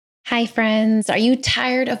Hi, friends. Are you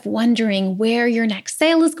tired of wondering where your next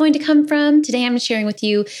sale is going to come from? Today, I'm sharing with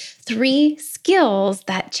you 3 skills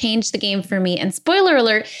that changed the game for me. And spoiler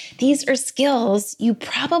alert, these are skills you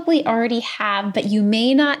probably already have, but you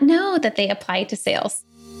may not know that they apply to sales.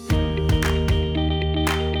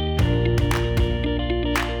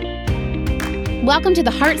 Welcome to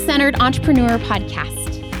the Heart-Centered Entrepreneur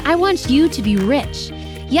Podcast. I want you to be rich.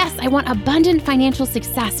 Yes, I want abundant financial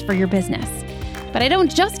success for your business. But I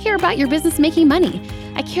don't just care about your business making money.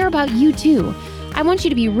 I care about you too. I want you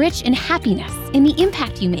to be rich in happiness, in the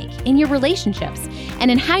impact you make, in your relationships,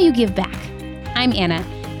 and in how you give back. I'm Anna.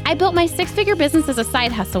 I built my 6-figure business as a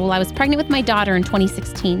side hustle while I was pregnant with my daughter in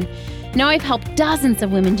 2016. Now I've helped dozens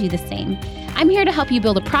of women do the same. I'm here to help you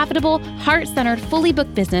build a profitable, heart-centered, fully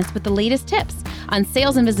booked business with the latest tips on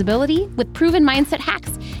sales and visibility, with proven mindset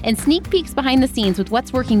hacks, and sneak peeks behind the scenes with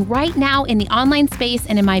what's working right now in the online space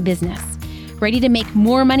and in my business. Ready to make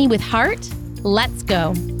more money with heart? Let's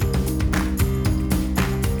go.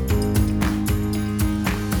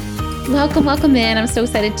 Welcome in. I'm so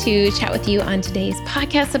excited to chat with you on today's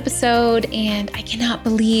podcast episode, and I cannot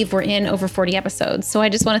believe we're in over 40 episodes. So I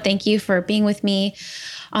just want to thank you for being with me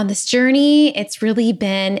on this journey. It's really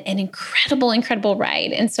been an incredible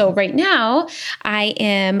ride. And so right now I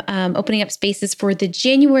am opening up spaces for the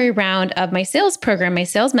January round of my sales program, my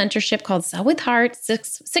sales mentorship called Sell with Heart,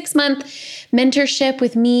 six-month mentorship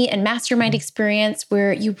with me and mastermind experience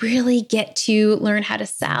where you really get to learn how to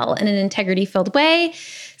sell in an integrity-filled way.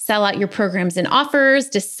 Sell out your programs and offers,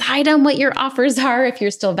 decide on what your offers are if you're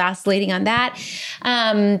still vacillating on that.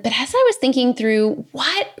 But as I was thinking through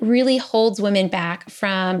what really holds women back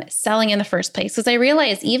from selling in the first place, because I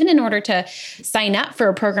realized even in order to sign up for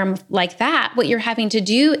a program like that, what you're having to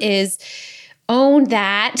do is own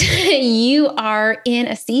that you are in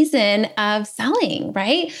a season of selling,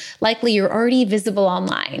 right? Likely you're already visible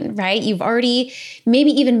online, right? You've already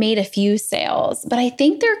maybe even made a few sales. But I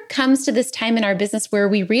think there comes to this time in our business where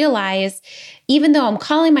we realize, even though I'm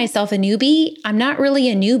calling myself a newbie, I'm not really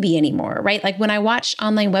a newbie anymore, right? Like when I watch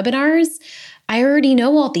online webinars, I already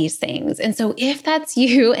know all these things. And so if that's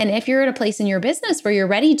you, and if you're at a place in your business where you're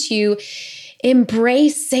ready to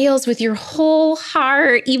embrace sales with your whole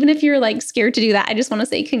heart, even if you're like scared to do that, I just want to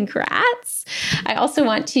say congrats. I also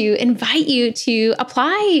want to invite you to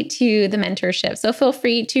apply to the mentorship. So feel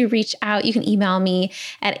free to reach out. You can email me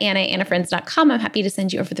at anna@annafriends.com. I'm happy to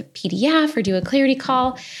send you over the PDF or do a clarity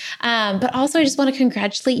call. But also I just want to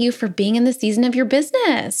congratulate you for being in the season of your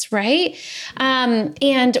business, right?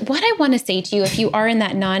 And what I want to say to you, if you are in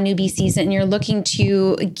that non-newbie season and you're looking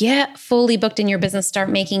to get fully booked in your business, start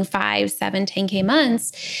making 5, 7, 10K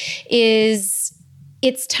months, is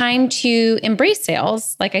it's time to embrace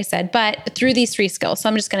sales, like I said, but through these 3 skills. So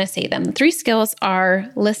I'm just going to say them. The 3 skills are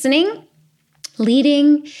listening,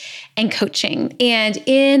 leading, and coaching. And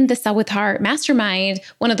in the Sell with Heart Mastermind,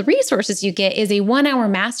 one of the resources you get is a 1-hour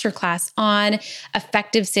masterclass on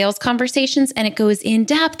effective sales conversations. And it goes in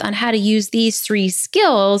depth on how to use these 3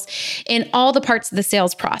 skills in all the parts of the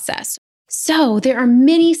sales process. So there are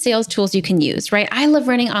many sales tools you can use, right? I love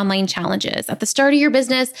running online challenges. At the start of your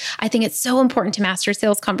business, I think it's so important to master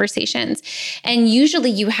sales conversations. And usually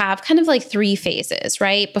you have kind of like 3 phases,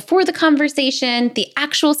 right? Before the conversation, the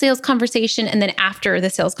actual sales conversation, and then after the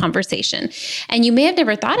sales conversation. And you may have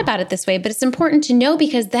never thought about it this way, but it's important to know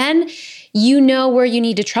because then you know where you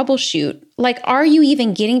need to troubleshoot. Like, are you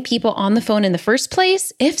even getting people on the phone in the first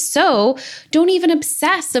place? If so, don't even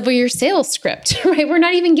obsess over your sales script, right? We're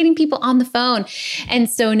not even getting people on the phone. And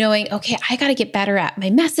so knowing, okay, I got to get better at my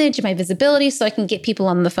message, my visibility so I can get people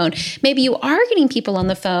on the phone. Maybe you are getting people on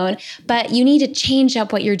the phone, but you need to change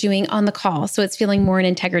up what you're doing on the call so it's feeling more in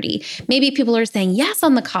integrity. Maybe people are saying yes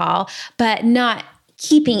on the call, but not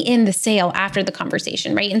keeping in the sale after the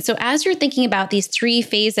conversation, right? And so as you're thinking about these 3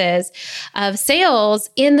 phases of sales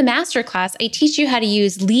in the masterclass, I teach you how to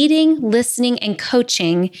use leading, listening, and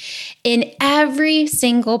coaching in every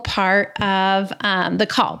single part of the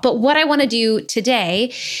call. But what I want to do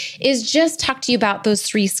today is just talk to you about those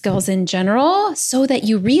 3 skills in general so that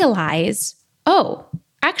you realize, oh,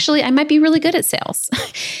 actually, I might be really good at sales.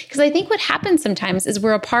 Because I think what happens sometimes is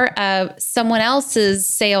we're a part of someone else's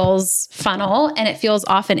sales funnel and it feels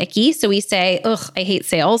often icky. So we say, ugh, I hate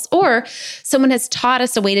sales. Or someone has taught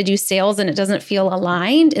us a way to do sales and it doesn't feel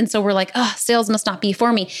aligned. And so we're like, oh, sales must not be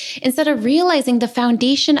for me. Instead of realizing the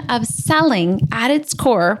foundation of selling at its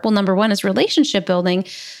core, well, number 1 is relationship building,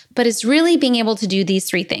 but it's really being able to do these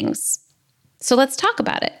 3 things. So let's talk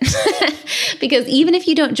about it. Because even if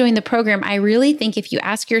you don't join the program, I really think if you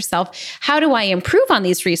ask yourself, how do I improve on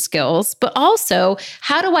these 3 skills? But also,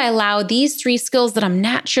 how do I allow these 3 skills that I'm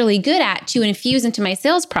naturally good at to infuse into my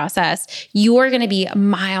sales process? You're going to be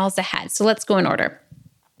miles ahead. So let's go in order.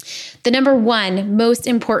 The number 1 most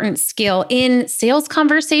important skill in sales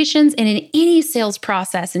conversations and in any sales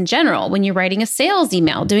process in general, when you're writing a sales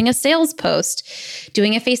email, doing a sales post,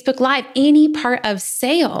 doing a Facebook Live, any part of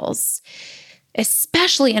sales,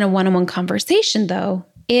 especially in a one-on-one conversation though,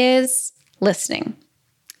 is listening.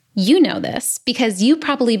 You know this because you've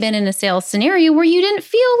probably been in a sales scenario where you didn't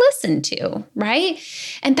feel listened to, right?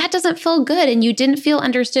 And that doesn't feel good and you didn't feel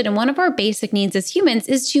understood. And one of our basic needs as humans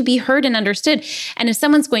is to be heard and understood. And if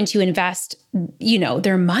someone's going to invest,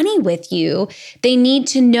 their money with you, they need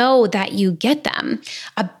to know that you get them.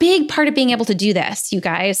 A big part of being able to do this, you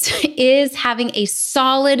guys, is having a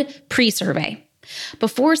solid pre-survey.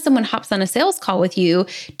 Before someone hops on a sales call with you,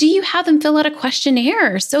 do you have them fill out a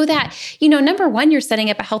questionnaire so that, number 1, you're setting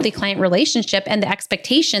up a healthy client relationship and the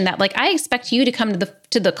expectation that I expect you to come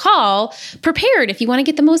to the call prepared if you want to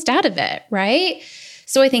get the most out of it, right?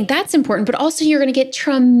 So I think that's important, but also you're going to get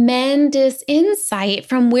tremendous insight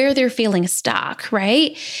from where they're feeling stuck,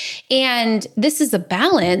 right? And this is a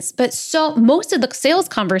balance, but so most of the sales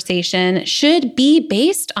conversation should be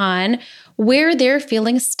based on where they're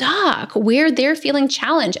feeling stuck, where they're feeling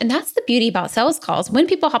challenged. And that's the beauty about sales calls. When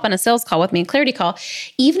people hop on a sales call with me, a clarity call,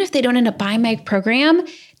 even if they don't end up buying my program,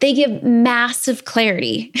 they give massive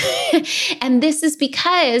clarity. And this is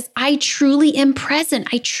because I truly am present.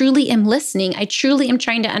 I truly am listening. I truly am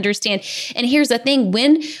trying to understand. And here's the thing,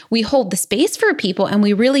 when we hold the space for people and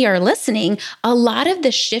we really are listening, a lot of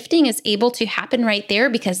the shifting is able to happen right there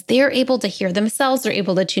because they're able to hear themselves. They're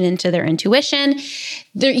able to tune into their intuition.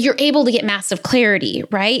 You're able to get massive clarity,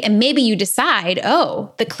 right? And maybe you decide,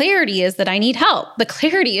 the clarity is that I need help. The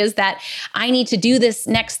clarity is that I need to do this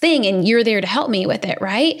next thing and you're there to help me with it,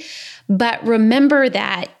 right? But remember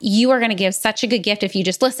that you are going to give such a good gift if you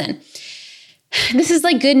just listen. This is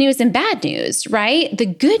like good news and bad news, right? The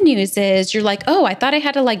good news is you're like, I thought I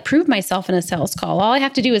had to prove myself in a sales call. All I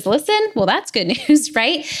have to do is listen. Well, that's good news,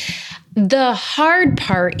 right? The hard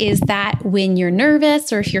part is that when you're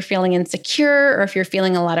nervous or if you're feeling insecure or if you're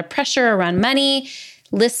feeling a lot of pressure around money,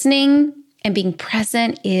 listening and being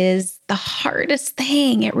present is the hardest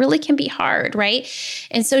thing. It really can be hard, right?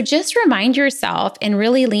 And so just remind yourself and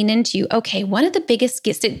really lean into, one of the biggest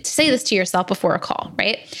gifts, to say this to yourself before a call,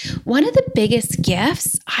 right? One of the biggest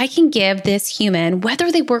gifts I can give this human,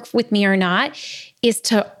 whether they work with me or not, is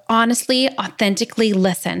to honestly, authentically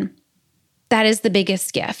listen. That is the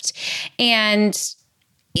biggest gift. And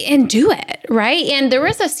do it, right? And there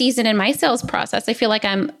was a season in my sales process, I feel like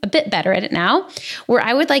I'm a bit better at it now, where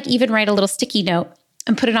I would even write a little sticky note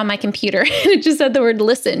and put it on my computer. And it just said the word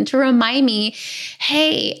listen to remind me,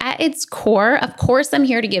 hey, at its core, of course, I'm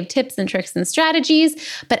here to give tips and tricks and strategies,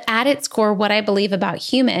 but at its core, what I believe about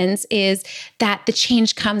humans is that the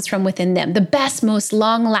change comes from within them, the best, most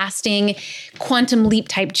long-lasting quantum leap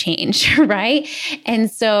type change, right? And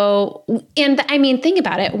so, think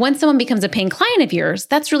about it. Once someone becomes a paying client of yours,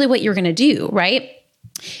 that's really what you're going to do, right?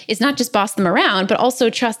 Is not just boss them around, but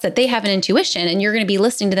also trust that they have an intuition and you're going to be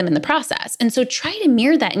listening to them in the process. And so try to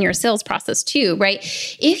mirror that in your sales process too, right?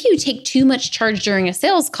 If you take too much charge during a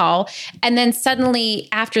sales call and then suddenly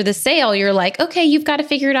after the sale, you're like, okay, you've got to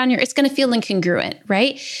figure it on it's going to feel incongruent,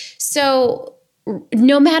 right? So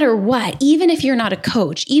no matter what, even if you're not a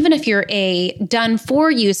coach, even if you're a done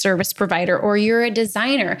for you service provider or you're a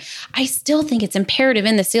designer, I still think it's imperative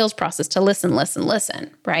in the sales process to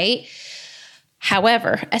listen, right?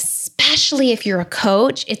 However, especially if you're a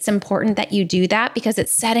coach, it's important that you do that because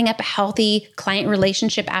it's setting up a healthy client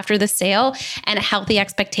relationship after the sale and a healthy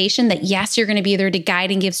expectation that yes, you're going to be there to guide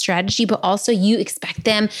and give strategy, but also you expect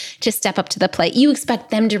them to step up to the plate. You expect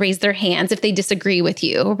them to raise their hands if they disagree with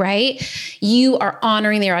you, right? You are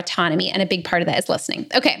honoring their autonomy, and a big part of that is listening.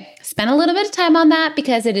 Okay, spend a little bit of time on that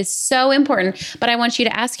because it is so important, but I want you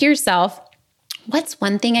to ask yourself, what's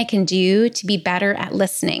one thing I can do to be better at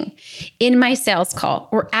listening in my sales call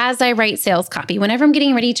or as I write sales copy? Whenever I'm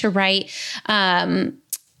getting ready to write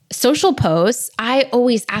social posts, I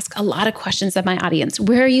always ask a lot of questions of my audience.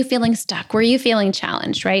 Where are you feeling stuck? Where are you feeling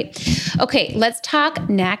challenged, right? Okay, let's talk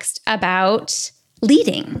next about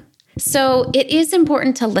leading. So it is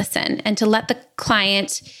important to listen and to let the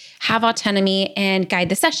client have autonomy and guide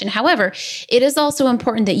the session. However, it is also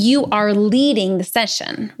important that you are leading the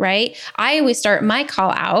session, right? I always start my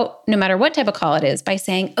call out, no matter what type of call it is, by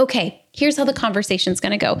saying, okay, here's how the conversation's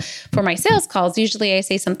going to go. For my sales calls, usually I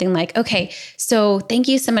say something like, okay, so thank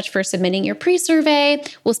you so much for submitting your pre-survey.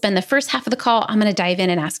 We'll spend the first half of the call. I'm going to dive in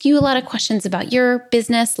and ask you a lot of questions about your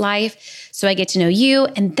business life so I get to know you.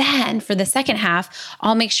 And then for the second half,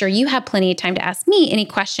 I'll make sure you have plenty of time to ask me any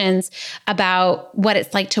questions about what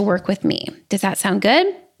it's like to work with me. Does that sound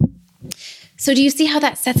good? So do you see how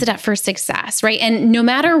that sets it up for success, right? And no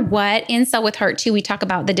matter what, in Sell with Heart 2, we talk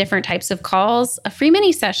about the different types of calls, a free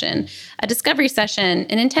mini session, a discovery session,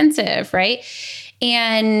 an intensive, right?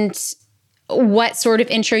 And what sort of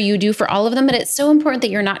intro you do for all of them. But it's so important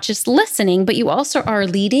that you're not just listening, but you also are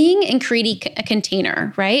leading and creating a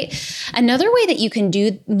container, right? Another way that you can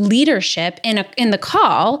do leadership in the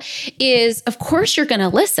call is, of course, you're going to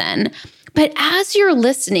listen. But as you're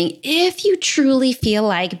listening, if you truly feel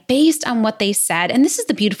like, based on what they said, and this is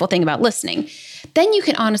the beautiful thing about listening, then you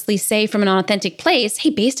can honestly say from an authentic place, hey,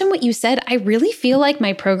 based on what you said, I really feel like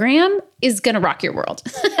my program is going to rock your world,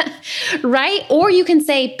 right? Or you can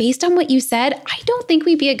say, based on what you said, I don't think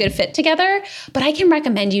we'd be a good fit together, but I can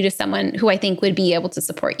recommend you to someone who I think would be able to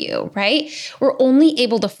support you, right? We're only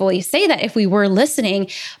able to fully say that if we were listening.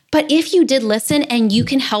 But if you did listen and you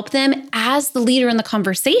can help them as the leader in the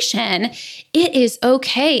conversation, it is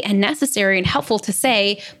okay and necessary and helpful to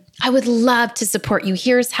say, I would love to support you.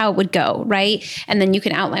 Here's how it would go, right? And then you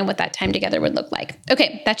can outline what that time together would look like.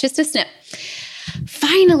 Okay, that's just a snip.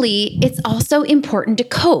 Finally, it's also important to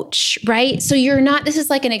coach, right? So this is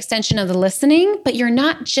like an extension of the listening, but you're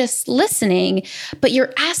not just listening, but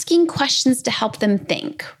you're asking questions to help them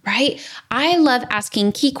think, right? I love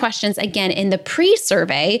asking key questions again in the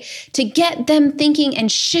pre-survey to get them thinking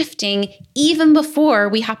and shifting even before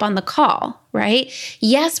we hop on the call, right?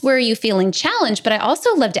 Yes, where are you feeling challenged? But I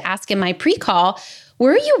also love to ask in my pre-call,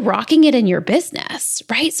 where are you rocking it in your business,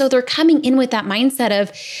 right? So they're coming in with that mindset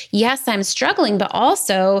of, yes, I'm struggling, but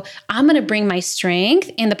also I'm going to bring my strength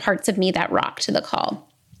and the parts of me that rock to the call.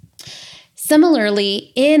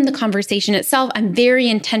 Similarly, in the conversation itself, I'm very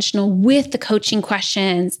intentional with the coaching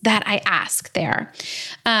questions that I ask there.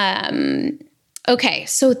 Okay,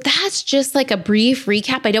 so that's just like a brief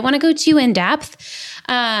recap. I don't want to go too in depth,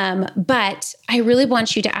 but I really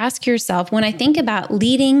want you to ask yourself, when I think about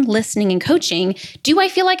leading, listening, and coaching, do I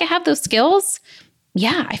feel like I have those skills?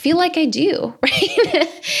 Yeah, I feel like I do, right?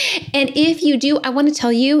 And if you do, I want to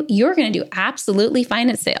tell you, you're going to do absolutely fine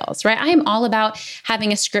at sales, right? I am all about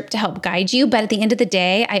having a script to help guide you. But at the end of the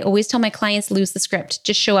day, I always tell my clients, lose the script,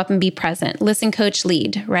 just show up and be present. Listen, coach,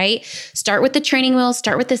 lead, right? Start with the training wheels,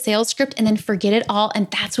 start with the sales script, and then forget it all. And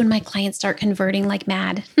that's when my clients start converting like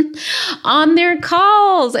mad on their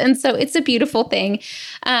calls. And so it's a beautiful thing.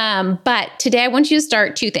 But today I want you to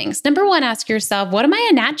start two things. Number one, ask yourself, what am I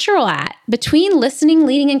a natural at? Between listening,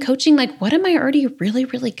 leading, and coaching, like, what am I already really,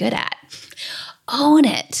 really good at? Own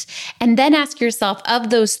it. And then ask yourself,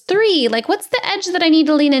 of those three, like, what's the edge that I need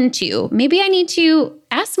to lean into? Maybe I need to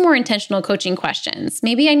ask more intentional coaching questions.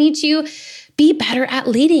 Maybe I need to be better at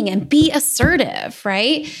leading and be assertive,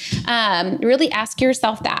 right? Really ask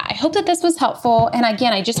yourself that. I hope that this was helpful. And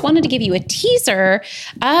again, I just wanted to give you a teaser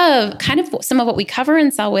of kind of some of what we cover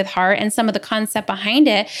in Sell with Heart and some of the concept behind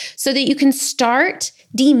it so that you can start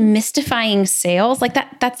demystifying sales. Like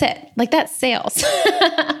that's it. Like that's sales,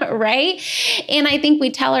 right? And I think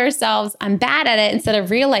we tell ourselves, I'm bad at it, instead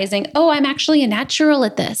of realizing, oh, I'm actually a natural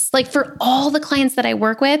at this. Like for all the clients that I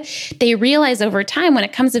work with, they realize over time when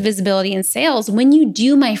it comes to visibility and sales, when you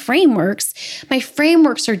do my frameworks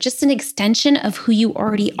are just an extension of who you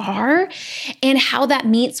already are and how that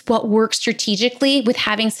meets what works strategically with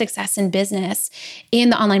having success in business in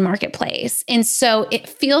the online marketplace. And so it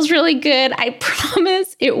feels really good. I promise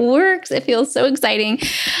it works. It feels so exciting.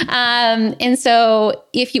 And so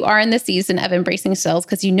if you are in the season of embracing sales,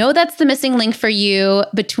 because you know that's the missing link for you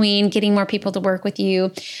between getting more people to work with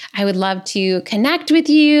you, I would love to connect with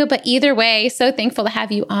you. But either way, so thankful to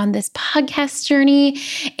have you on this podcast journey.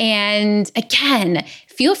 And again,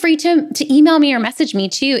 feel free to email me or message me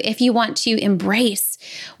too if you want to embrace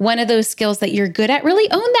one of those skills that you're good at. Really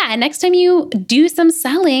own that. And next time you do some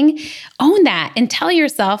selling, own that and tell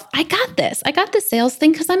yourself, I got this. I got the sales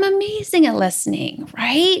thing because I'm amazing at listening,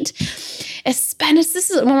 right? This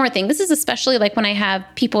is one more thing. This is especially like when I have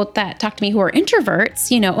people that talk to me who are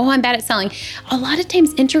introverts, oh, I'm bad at selling. A lot of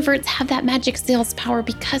times introverts have that magic sales power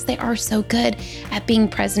because they are so good at being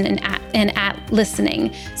present and at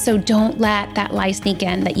listening. So don't let that lie sneak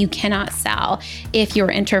in that you cannot sell if you're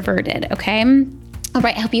introverted, okay? All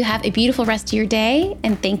right, I hope you have a beautiful rest of your day,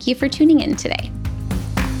 and thank you for tuning in today.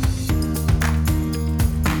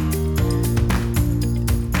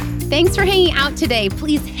 Thanks for hanging out today.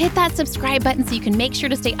 Please hit that subscribe button so you can make sure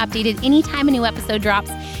to stay updated anytime a new episode drops.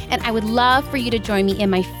 And I would love for you to join me in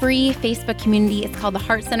my free Facebook community. It's called The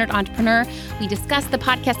Heart-Centered Entrepreneur. We discuss the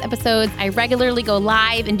podcast episodes. I regularly go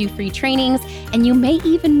live and do free trainings. And you may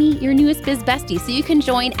even meet your newest biz bestie. So you can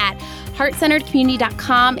join at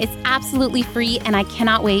heartcenteredcommunity.com. It's absolutely free, and I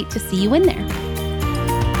cannot wait to see you in there.